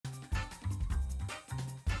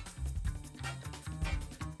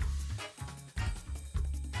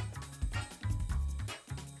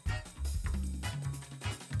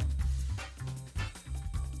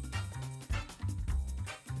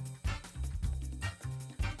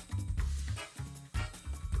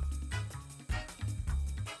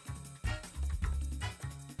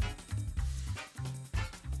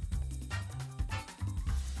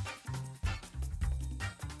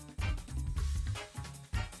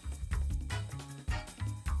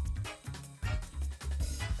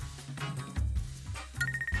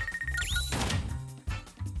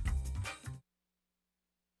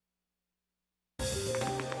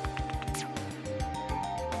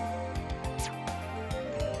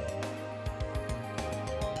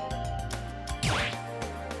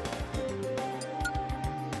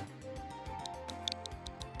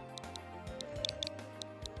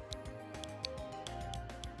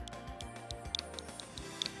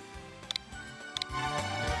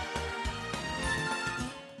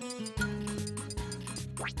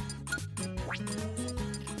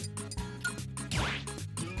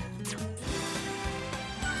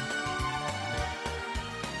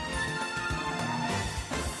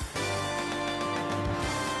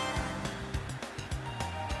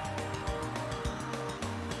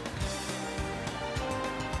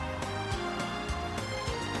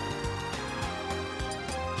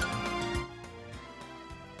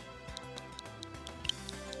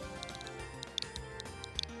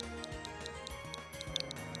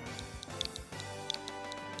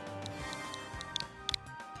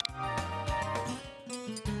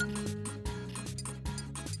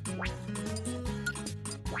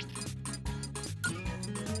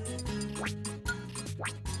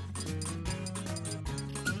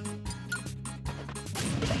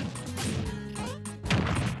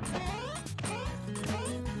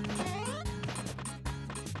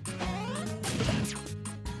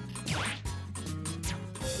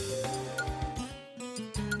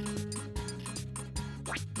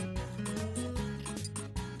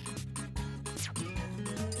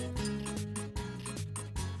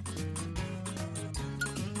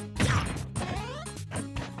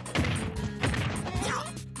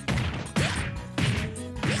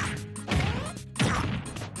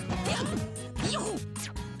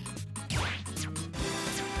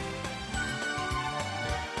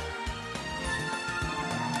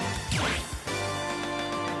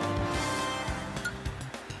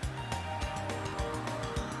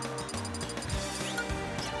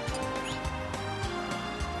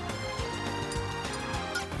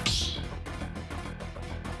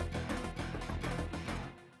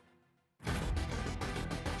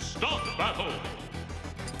Stop battle!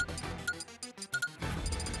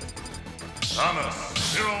 Samus,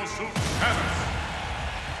 Zero Suit Samus!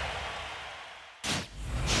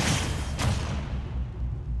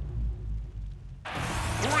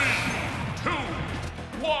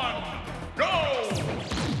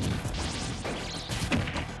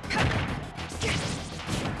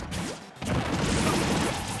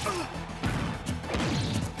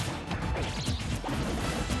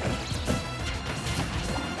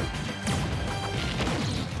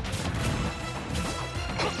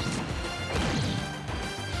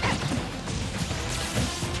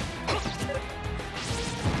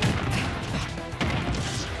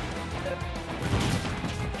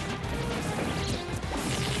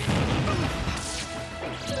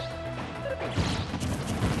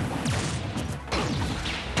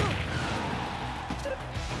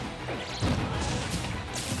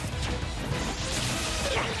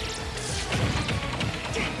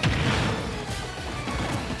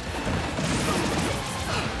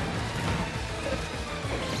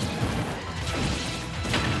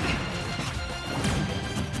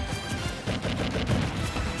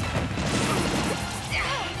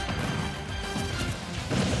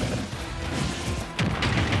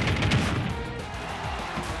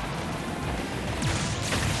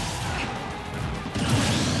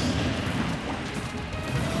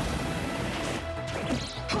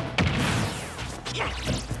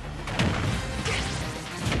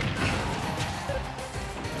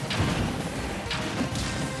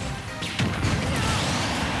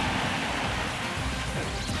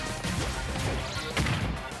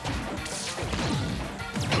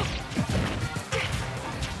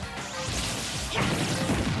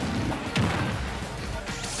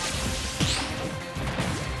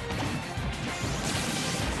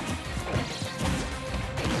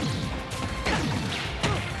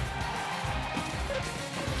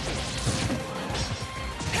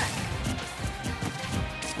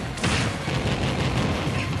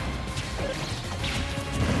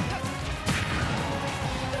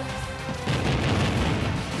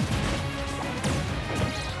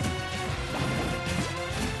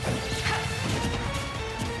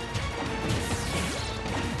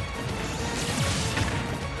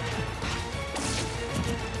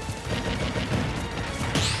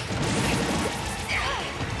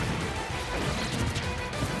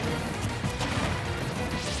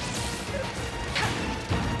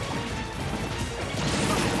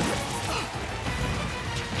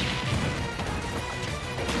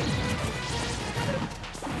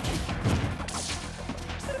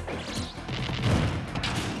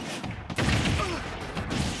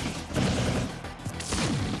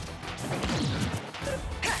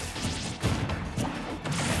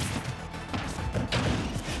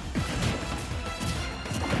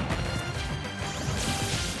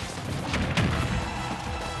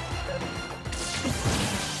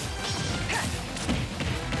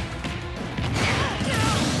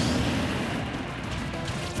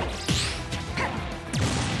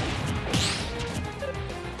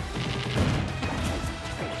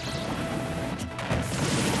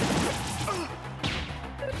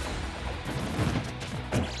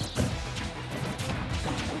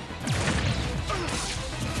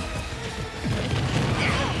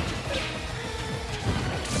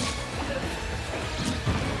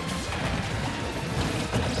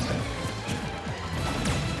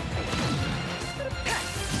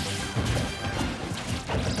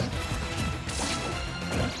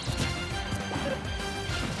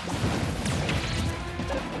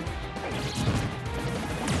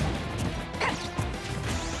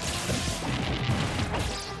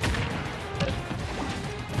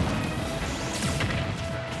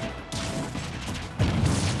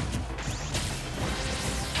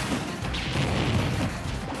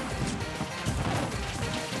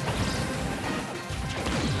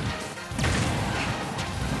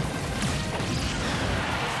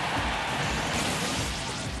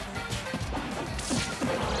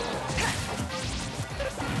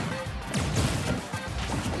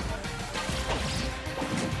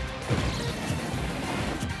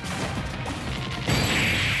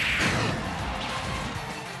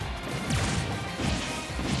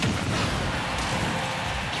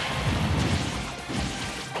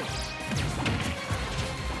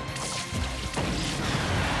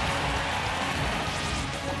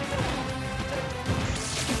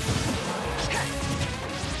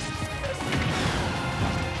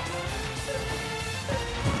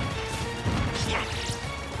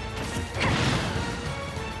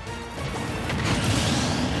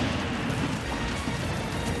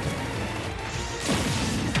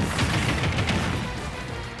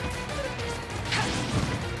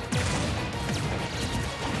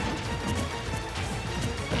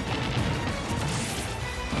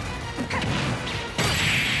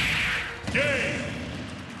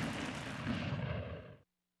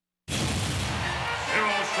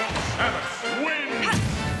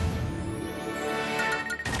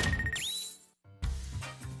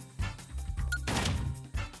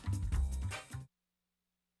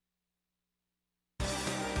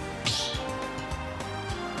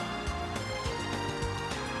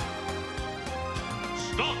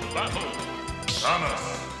 battle. Samus.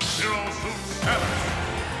 Zero Suit Samus.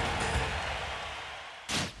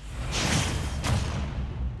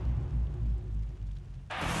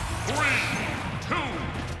 Three, two,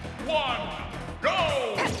 one, go!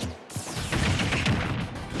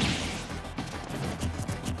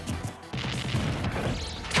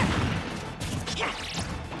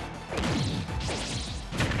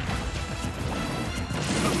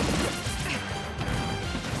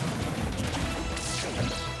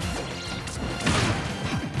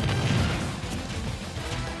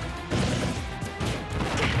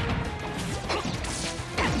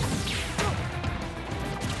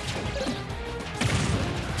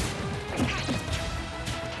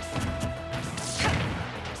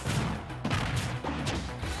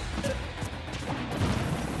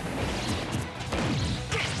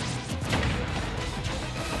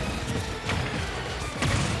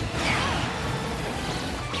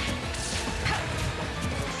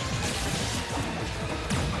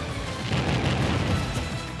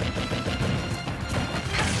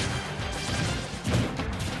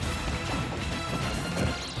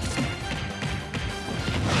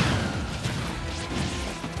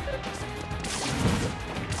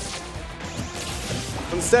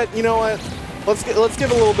 Instead, you know what? Let's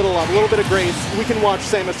give a little bit of love, a little bit of grace. We can watch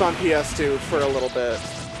Samus on PS2 for a little bit.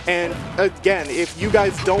 And again, if you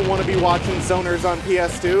guys don't want to be watching Zoners on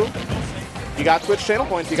PS2, you got Twitch channel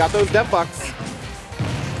points, you got those dev bucks.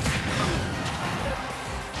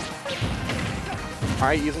 All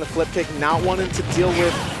right, using the flip kick, not wanting to deal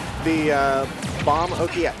with the bomb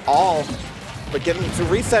Oki at all, but getting to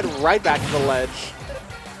reset right back to the ledge.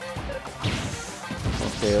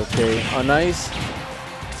 Okay. Oh, nice.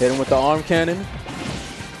 Hit him with the arm cannon.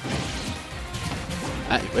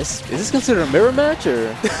 Is this considered a mirror match,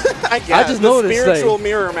 or? I guess. I just noticed, spiritual like,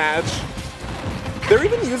 mirror match. They're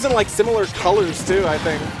even using like similar colors too, I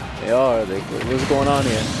think. They are. What's going on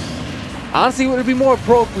here? Honestly, would it be more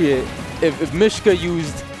appropriate if Mishka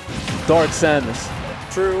used Dark Samus?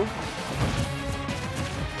 True.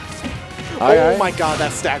 Oh my god,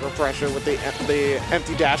 that stagger pressure with the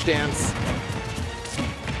empty dash dance.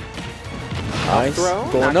 Nice. Throw.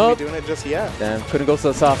 Going Not up. doing it just yet. Damn, couldn't go to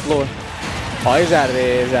the top floor. Oh, he's out of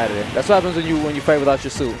there. He's out of there. That's what happens when you fight without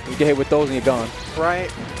your suit. You get hit with those and you're gone. Right.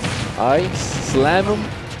 All right, slam him.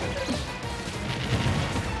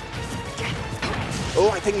 Oh,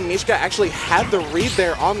 I think Mishka actually had the read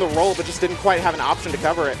there on the roll, but just didn't quite have an option to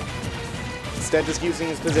cover it. Instead, just using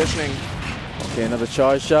his positioning. Okay, another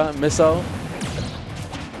charge shot, missile.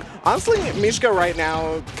 Honestly, Mishka right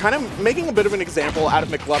now kind of making a bit of an example out of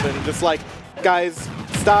McLuvin. Just like, guys,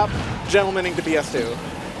 stop gentlemaning to PS2.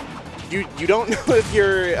 You don't know if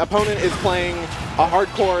your opponent is playing a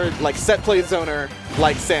hardcore, like, set play zoner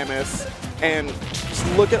like Samus, and just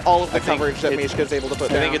look at all of the coverage that Mishka is able to put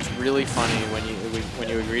down. I think it's really funny when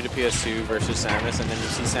you agree to PS2 versus Samus, and then you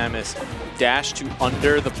see Samus dash to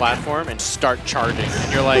under the platform and start charging,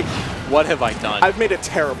 and you're like, what have I done? I've made a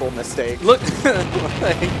terrible mistake. Look,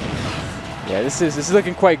 Yeah, this is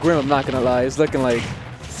looking quite grim, I'm not gonna lie. It's looking like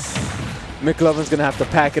McLuvin's gonna have to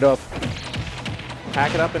pack it up.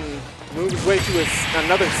 Pack it up and move his way to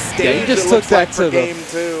another stage. Yeah, he just took looks like that for to game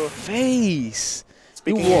the 2. face.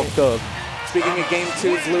 Speaking You walked up. Speaking of game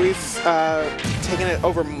 2's Luis taking it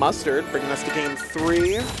over Mustard, bringing us to game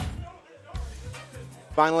 3.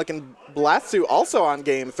 Finally, and Blatsu also on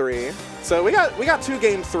game 3. So we got 2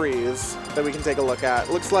 game 3s that we can take a look at.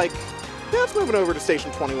 Looks like, yeah, let's move it over to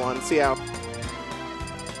station 21. See how.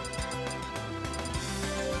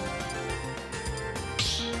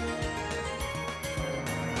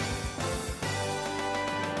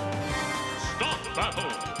 Stop battle.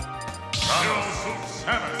 Zero Suit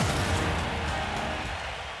Samus.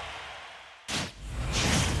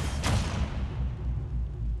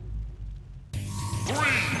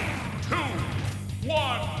 Three, two,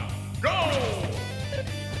 one, go!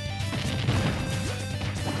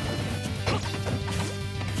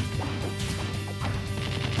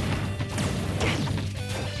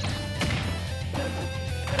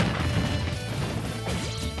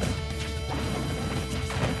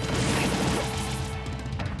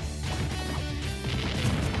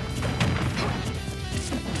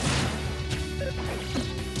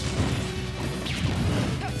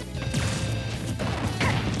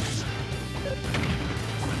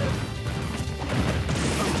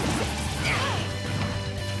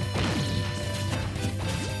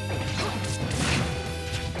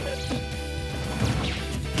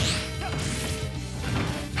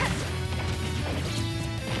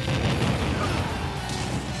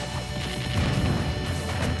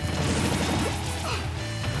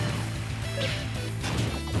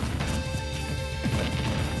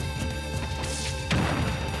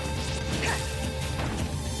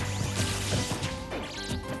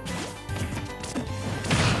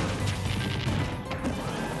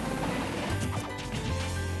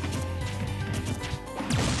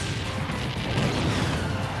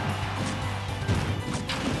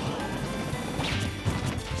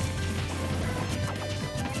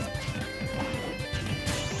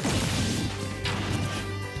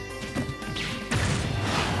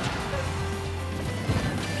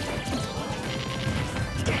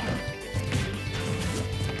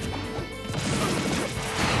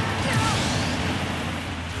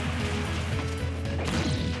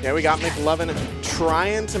 Yeah, we got McLuvin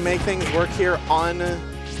trying to make things work here on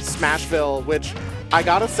Smashville, which I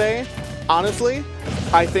gotta say, honestly,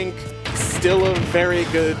 I think still a very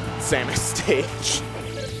good Samus stage.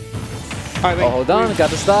 I think hold on, got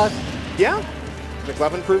the stock. Yeah,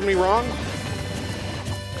 McLuvin proved me wrong.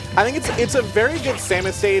 I think it's a very good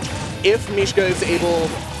Samus stage if Mishka is able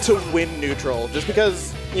to win neutral, just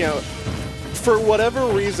because, you know, for whatever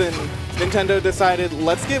reason, Nintendo decided,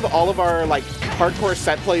 let's give all of our like hardcore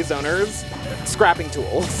set play zoners scrapping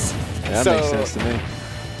tools. Yeah, that makes sense to me.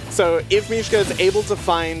 So if Mishka is able to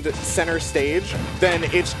find center stage, then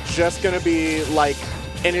it's just going to be like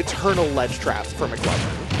an eternal ledge trap for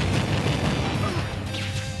McLuvin.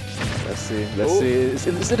 Let's see. Let's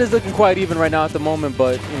see. It is looking quite even right now at the moment,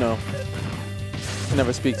 but, you know,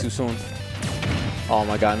 never speak too soon. Oh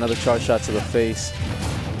my god, another charge shot to the face.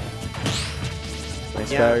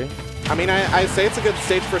 Nice parry. I mean, I say it's a good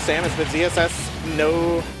stage for Samus, but ZSS,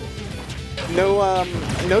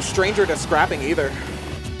 no stranger to scrapping either.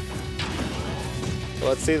 So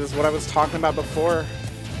let's see, this is what I was talking about before.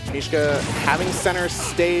 Mishka having center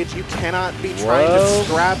stage, you cannot be trying to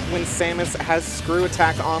scrap when Samus has screw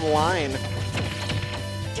attack online.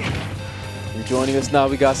 And joining us now,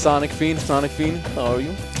 we got Sonic Fiend. Sonic Fiend, how are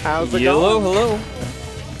you? How's it going? going? Hello.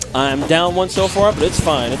 I'm down one so far, but it's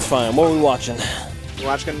fine. It's fine. What are we watching? We're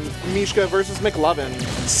watching Mishka versus McLuvin.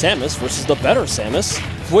 Samus versus the better Samus.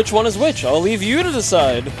 Which one is which? I'll leave you to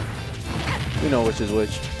decide. We know which is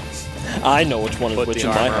which. I know which one is which in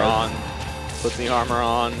my head. Put the armor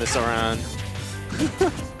on, miss around.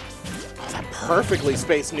 That perfectly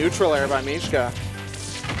spaced neutral air by Mishka.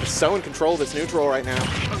 Just so in control of this neutral right now.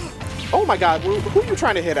 Oh my god, who are you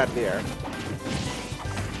trying to hit out of the air?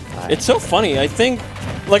 It's so funny. I think,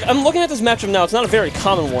 like, I'm looking at this matchup now. It's not a very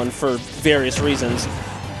common one for various reasons,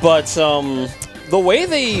 but the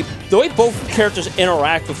way both characters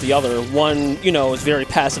interact with the other, one, you know, is very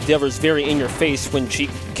passive, the other is very in your face when she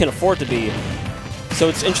can afford to be. So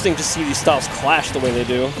it's interesting to see these styles clash the way they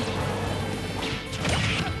do.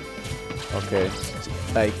 Okay.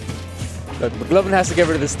 Like, look, McLuvin has to get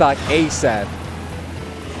rid of the stock ASAP.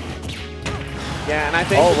 Yeah, and I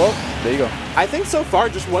think... Oh, well, there you go. I think so far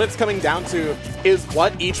just what it's coming down to is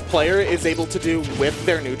what each player is able to do with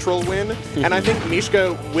their neutral win. And I think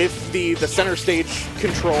Mishka, with the center stage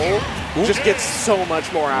control, just gets so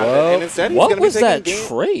much more out of it. And instead, he's going to be taking what was that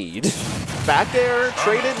trade? Back air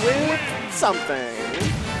traded with something.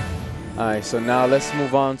 All right, so now let's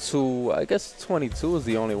move on to, I guess 22 is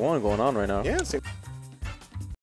the only one going on right now. Yeah,